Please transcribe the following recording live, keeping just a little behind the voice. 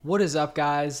What is up,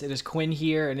 guys? It is Quinn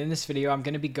here, and in this video, I'm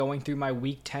going to be going through my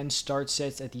Week 10 start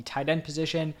sits at the tight end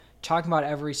position, talking about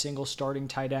every single starting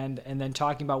tight end, and then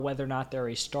talking about whether or not they're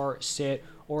a start, sit,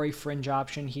 or a fringe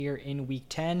option here in Week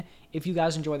 10. If you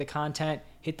guys enjoy the content,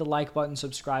 hit the like button,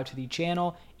 subscribe to the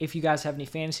channel. If you guys have any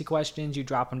fantasy questions, you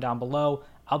drop them down below.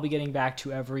 I'll be getting back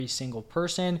to every single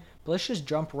person. But let's just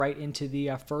jump right into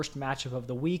the first matchup of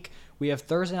the week. We have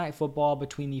Thursday Night Football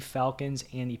between the Falcons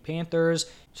and the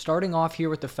Panthers. Starting off here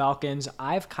with the Falcons,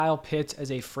 I have Kyle Pitts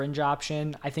as a fringe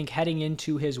option. I think heading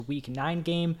into his Week 9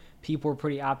 game, people were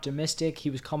pretty optimistic. He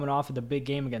was coming off of the big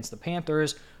game against the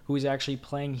Panthers, who is actually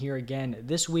playing here again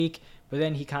this week. But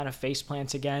then he kind of face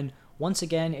plants again. Once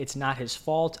again, it's not his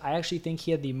fault. I actually think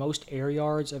he had the most air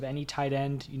yards of any tight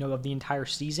end, of the entire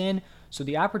season. So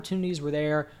the opportunities were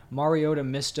there. Mariota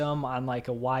missed them on like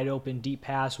a wide open deep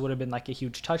pass, would have been like a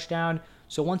huge touchdown.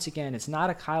 So once again, it's not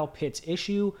a Kyle Pitts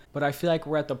issue, but I feel like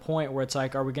we're at the point where it's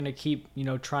like, are we going to keep,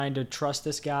 trying to trust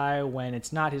this guy when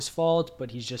it's not his fault,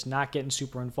 but he's just not getting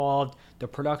super involved. The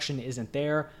production isn't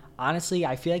there. Honestly,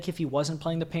 I feel like if he wasn't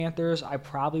playing the Panthers, I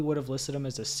probably would have listed him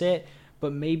as a sit,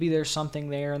 but maybe there's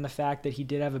something there in the fact that he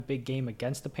did have a big game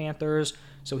against the Panthers.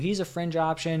 So he's a fringe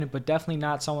option, but definitely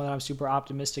not someone that I'm super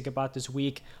optimistic about this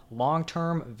week. Long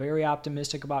term, very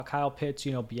optimistic about Kyle Pitts,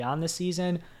 beyond the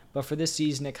season. But for this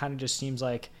season, it kind of just seems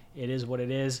like it is what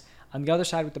it is. On the other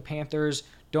side with the Panthers,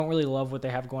 don't really love what they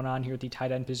have going on here at the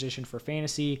tight end position for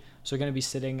fantasy. So they're going to be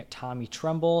sitting Tommy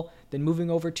Tremble. Then moving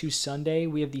over to Sunday,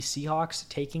 we have the Seahawks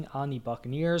taking on the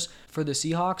Buccaneers. For the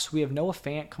Seahawks, we have Noah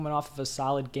Fant coming off of a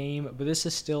solid game, but this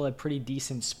is still a pretty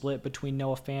decent split between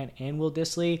Noah Fant and Will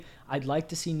Dissly. I'd like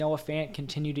to see Noah Fant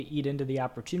continue to eat into the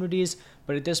opportunities,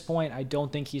 but at this point, I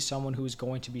don't think he's someone who's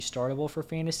going to be startable for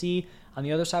fantasy. On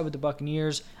the other side with the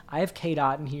Buccaneers, I have Cade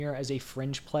Otton here as a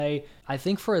fringe play. I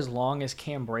think for as long as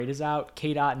Cam Brate is out,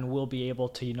 Cade Otton will be able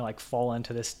to, fall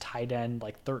into this tight end,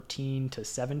 13 to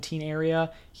 17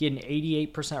 area. He had an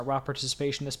 88% raw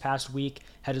participation this past week,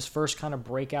 had his first kind of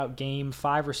breakout game,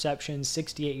 5 receptions,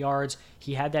 68 yards.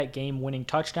 He had that game-winning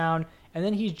touchdown. And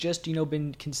then he's just,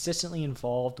 been consistently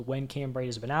involved when Cam Brate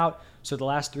has been out. So the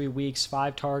last 3 weeks,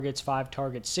 5 targets,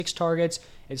 6 targets.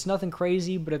 It's nothing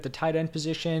crazy, but at the tight end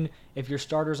position, if your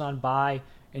starter's on bye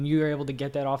and you're able to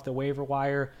get that off the waiver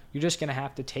wire, you're just going to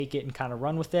have to take it and kind of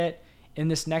run with it. In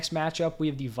this next matchup, we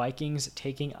have the Vikings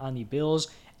taking on the Bills.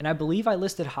 And I believe I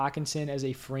listed Hockenson as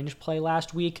a fringe play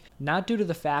last week, not due to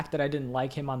the fact that I didn't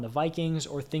like him on the Vikings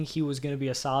or think he was going to be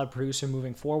a solid producer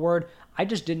moving forward. I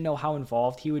just didn't know how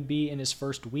involved he would be in his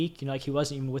first week. He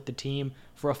wasn't even with the team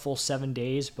for a full 7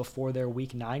 days before their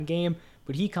Week 9 game.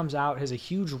 But he comes out, has a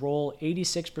huge role,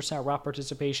 86% raw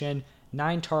participation,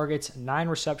 9 targets, 9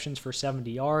 receptions for 70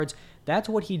 yards. That's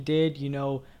what he did,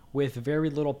 with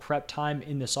very little prep time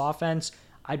in this offense.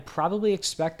 I'd probably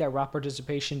expect that raw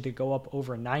participation to go up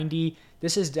over 90.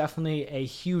 This is definitely a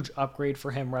huge upgrade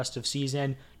for him rest of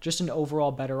season. Just an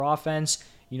overall better offense.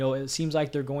 It seems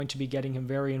like they're going to be getting him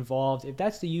very involved. If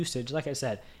that's the usage, like I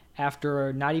said,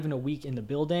 after not even a week in the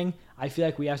building, I feel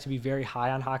like we have to be very high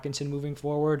on Hockenson moving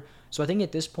forward. So I think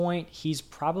at this point, he's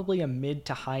probably a mid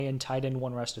to high end tight end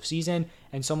one rest of season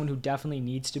and someone who definitely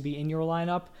needs to be in your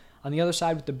lineup. On the other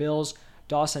side with the Bills,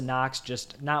 Dawson Knox,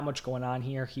 just not much going on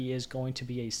here. He is going to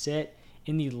be a sit.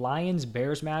 In the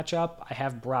Lions-Bears matchup, I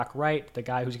have Brock Wright, the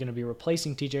guy who's going to be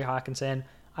replacing TJ Hockenson.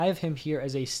 I have him here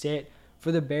as a sit.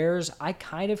 For the Bears, I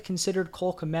kind of considered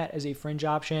Cole Kmet as a fringe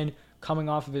option coming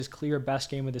off of his clear best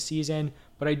game of the season,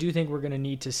 but I do think we're going to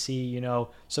need to see,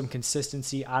 some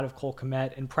consistency out of Cole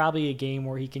Kmet and probably a game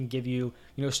where he can give you,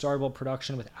 startable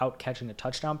production without catching a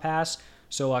touchdown pass.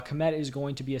 So Kmet is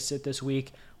going to be a sit this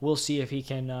week. We'll see if he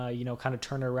can, kind of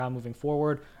turn it around moving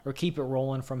forward or keep it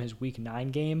rolling from his Week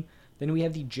 9 game. Then we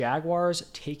have the Jaguars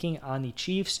taking on the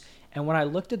Chiefs. And when I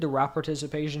looked at the raw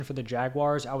participation for the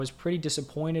Jaguars, I was pretty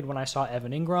disappointed when I saw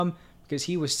Evan Ingram because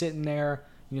he was sitting there,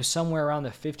 somewhere around the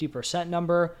 50%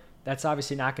 number. That's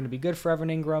obviously not going to be good for Evan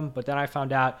Ingram, but then I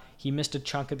found out he missed a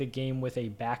chunk of the game with a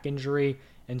back injury.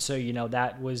 And so,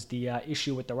 that was the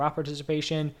issue with the raw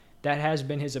participation. That has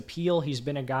been his appeal. He's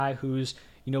been a guy who's,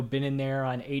 been in there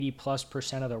on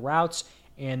 80+% of the routes,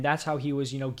 and that's how he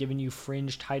was, giving you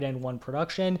fringe tight end one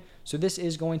production. So this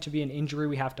is going to be an injury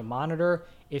we have to monitor.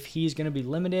 If he's going to be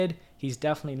limited, he's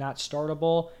definitely not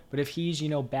startable, but if he's,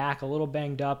 back a little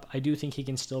banged up, I do think he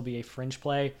can still be a fringe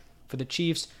play. For the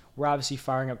Chiefs, we're obviously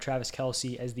firing up Travis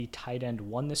Kelce as the tight end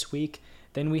one this week.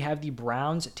 Then we have the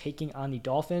Browns taking on the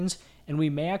Dolphins, and we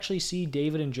may actually see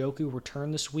David Njoku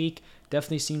return this week.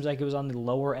 Definitely seems like it was on the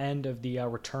lower end of the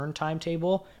return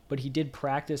timetable, but he did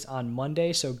practice on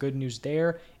Monday, so good news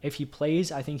there. If he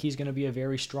plays, I think he's going to be a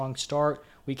very strong start.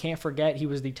 We can't forget he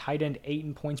was the tight end 8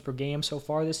 in points per game so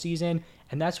far this season,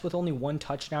 and that's with only 1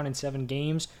 touchdown in 7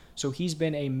 games. So he's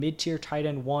been a mid-tier tight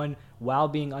end 1 while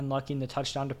being unlucky in the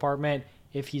touchdown department.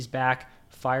 If he's back,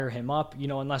 fire him up,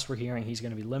 unless we're hearing he's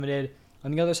going to be limited.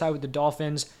 On the other side with the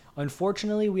Dolphins,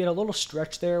 unfortunately, we had a little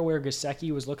stretch there where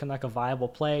Gesicki was looking like a viable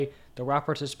play. The route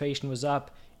participation was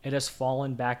up. It has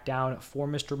fallen back down for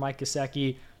Mr. Mike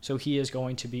Gesicki, so he is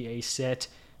going to be a sit.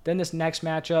 Then this next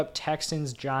matchup,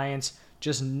 Texans-Giants,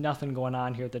 just nothing going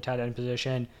on here at the tight end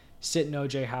position. Sitting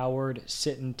O.J. Howard,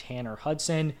 sitting Tanner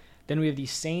Hudson. Then we have the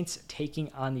Saints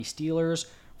taking on the Steelers.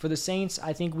 For the Saints,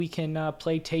 I think we can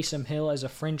play Taysom Hill as a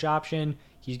fringe option.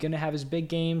 He's going to have his big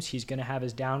games. He's going to have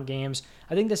his down games.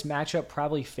 I think this matchup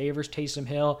probably favors Taysom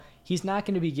Hill. He's not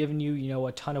going to be giving you,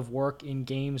 a ton of work in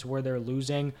games where they're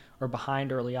losing or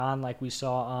behind early on like we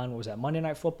saw on, Monday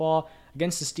Night Football.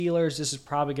 Against the Steelers, this is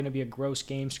probably going to be a gross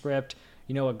game script,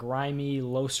 a grimy,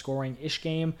 low-scoring-ish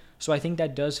game. So I think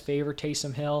that does favor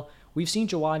Taysom Hill. We've seen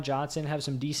Juwan Johnson have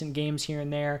some decent games here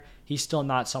and there. He's still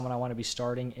not someone I want to be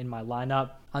starting in my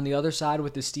lineup. On the other side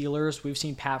with the Steelers, we've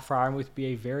seen Pat Freiermuth be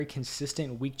a very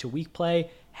consistent week-to-week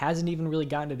play. Hasn't even really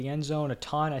gotten to the end zone a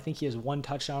ton. I think he has 1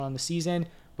 touchdown on the season,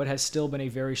 but has still been a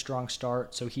very strong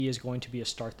start, so he is going to be a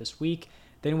start this week.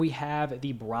 Then we have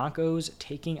the Broncos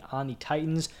taking on the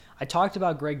Titans. I talked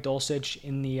about Greg Dulcich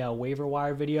in the waiver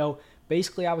wire video.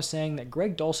 Basically, I was saying that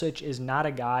Greg Dulcich is not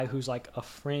a guy who's like a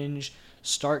fringe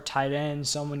start tight end,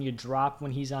 someone you drop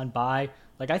when he's on bye.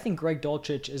 I think Greg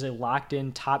Dulcich is a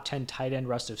locked-in top 10 tight end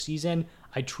rest of season.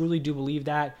 I truly do believe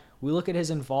that. We look at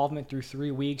his involvement through 3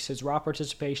 weeks. His raw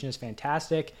participation is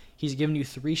fantastic. He's given you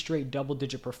 3 straight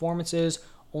double-digit performances,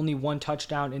 only 1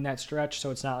 touchdown in that stretch,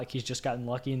 so it's not like he's just gotten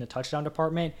lucky in the touchdown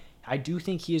department. I do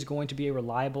think he is going to be a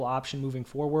reliable option moving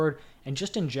forward. And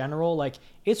just in general,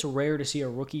 it's rare to see a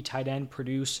rookie tight end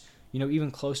produce,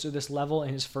 even close to this level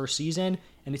in his first season.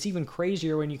 And it's even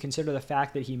crazier when you consider the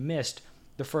fact that he missed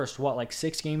the first,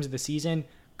 6 games of the season,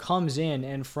 comes in,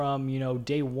 and from,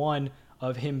 day 1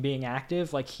 of him being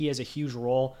active, he has a huge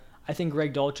role. I think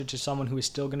Greg Dulcich is someone who is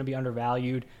still going to be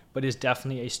undervalued, but is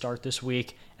definitely a start this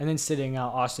week. And then sitting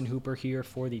Austin Hooper here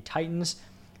for the Titans.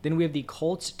 Then we have the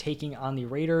Colts taking on the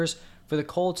Raiders. For the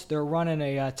Colts, they're running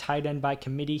a tight end by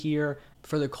committee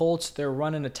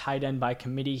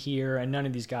here. And none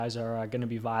of these guys are going to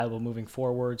be viable moving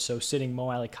forward. So sitting Mo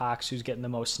Alley-Cox, who's getting the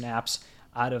most snaps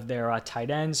out of their tight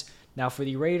ends. Now for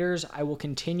the Raiders, I will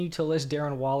continue to list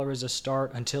Darren Waller as a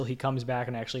start until he comes back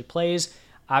and actually plays.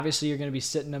 Obviously, you're going to be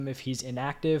sitting him if he's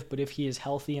inactive, but if he is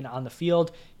healthy and on the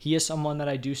field, he is someone that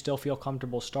I do still feel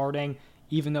comfortable starting,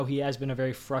 even though he has been a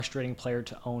very frustrating player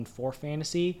to own for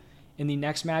fantasy. In the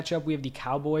next matchup, we have the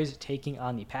Cowboys taking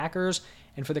on the Packers.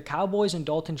 And for the Cowboys and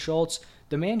Dalton Schultz,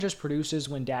 the man just produces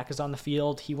when Dak is on the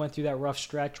field. He went through that rough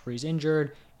stretch where he's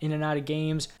injured, in and out of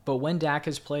games. But when Dak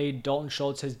has played, Dalton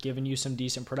Schultz has given you some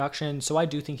decent production. So I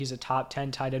do think he's a top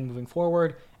 10 tight end moving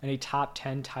forward and a top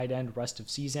 10 tight end rest of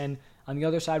season. On the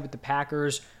other side with the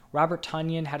Packers, Robert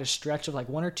Tonyan had a stretch of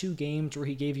 1 or 2 games where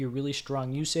he gave you really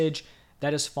strong usage.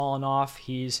 That has fallen off.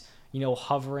 He's,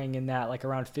 hovering in that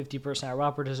around 50%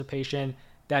 raw participation.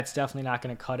 That's definitely not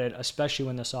going to cut it, especially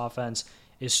when this offense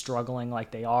is struggling like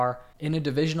they are. In a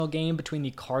divisional game between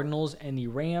the Cardinals and the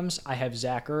Rams, I have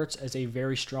Zach Ertz as a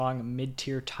very strong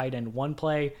mid-tier tight end 1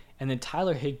 play, and then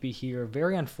Tyler Higbee here,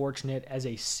 very unfortunate as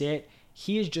a sit.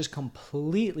 He has just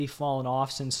completely fallen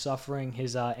off since suffering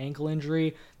his ankle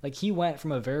injury. He went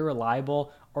from a very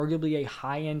reliable, arguably a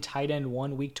high-end tight end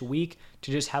 1 week to week,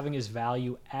 to just having his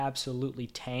value absolutely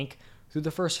tank. Through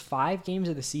the first 5 games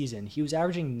of the season, he was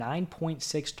averaging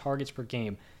 9.6 targets per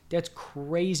game. That's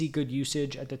crazy good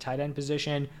usage at the tight end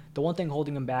position. The one thing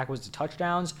holding him back was the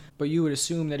touchdowns, but you would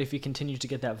assume that if he continues to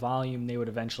get that volume, they would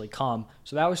eventually come.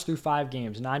 So that was through 5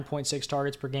 games, 9.6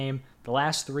 targets per game. The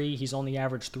last 3, he's only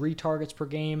averaged 3 targets per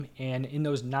game, and in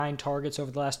those 9 targets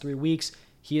over the last 3 weeks,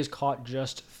 he has caught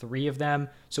just 3 of them.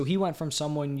 So he went from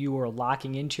someone you were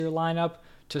locking into your lineup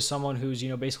to someone who's,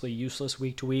 basically useless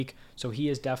week to week. So he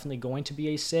is definitely going to be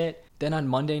a sit. Then on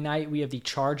Monday night, we have the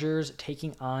Chargers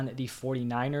taking on the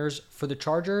 49ers. For the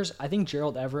Chargers, I think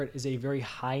Gerald Everett is a very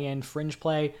high-end fringe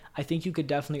play. I think you could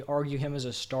definitely argue him as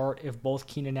a start if both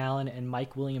Keenan Allen and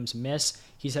Mike Williams miss.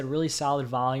 He's had really solid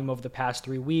volume over the past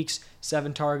 3 weeks,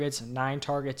 7 targets, 9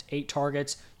 targets, 8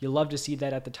 targets. You love to see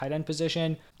that at the tight end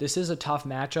position. This is a tough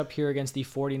matchup here against the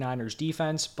 49ers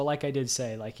defense, but like I did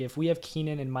say, if we have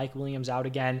Keenan and Mike Williams out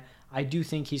again, I do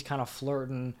think he's kind of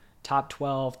flirting top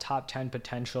 12, top 10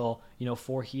 potential,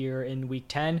 for here in week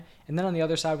 10. And then on the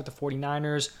other side with the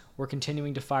 49ers, we're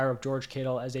continuing to fire up George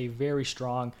Kittle as a very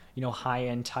strong,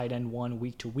 high-end tight end one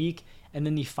week to week. And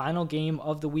then the final game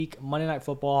of the week, Monday Night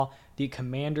Football, the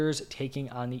Commanders taking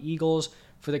on the Eagles.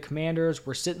 For the Commanders,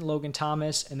 we're sitting Logan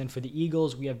Thomas. And then for the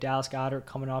Eagles, we have Dallas Goedert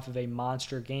coming off of a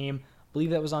monster game. I believe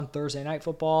that was on Thursday Night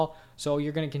Football. So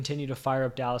you're going to continue to fire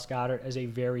up Dallas Goedert as a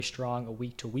very strong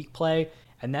week-to-week play.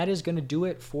 And that is going to do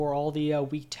it for all the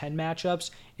Week 10 matchups.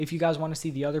 If you guys want to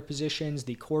see the other positions,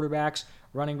 the quarterbacks,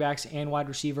 running backs, and wide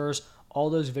receivers,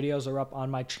 all those videos are up on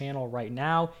my channel right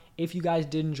now. If you guys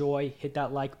did enjoy, hit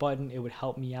that like button. It would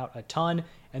help me out a ton.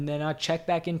 And then check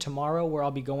back in tomorrow where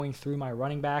I'll be going through my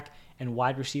running back and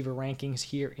wide receiver rankings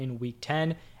here in Week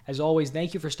 10. As always,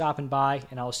 thank you for stopping by,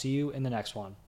 and I'll see you in the next one.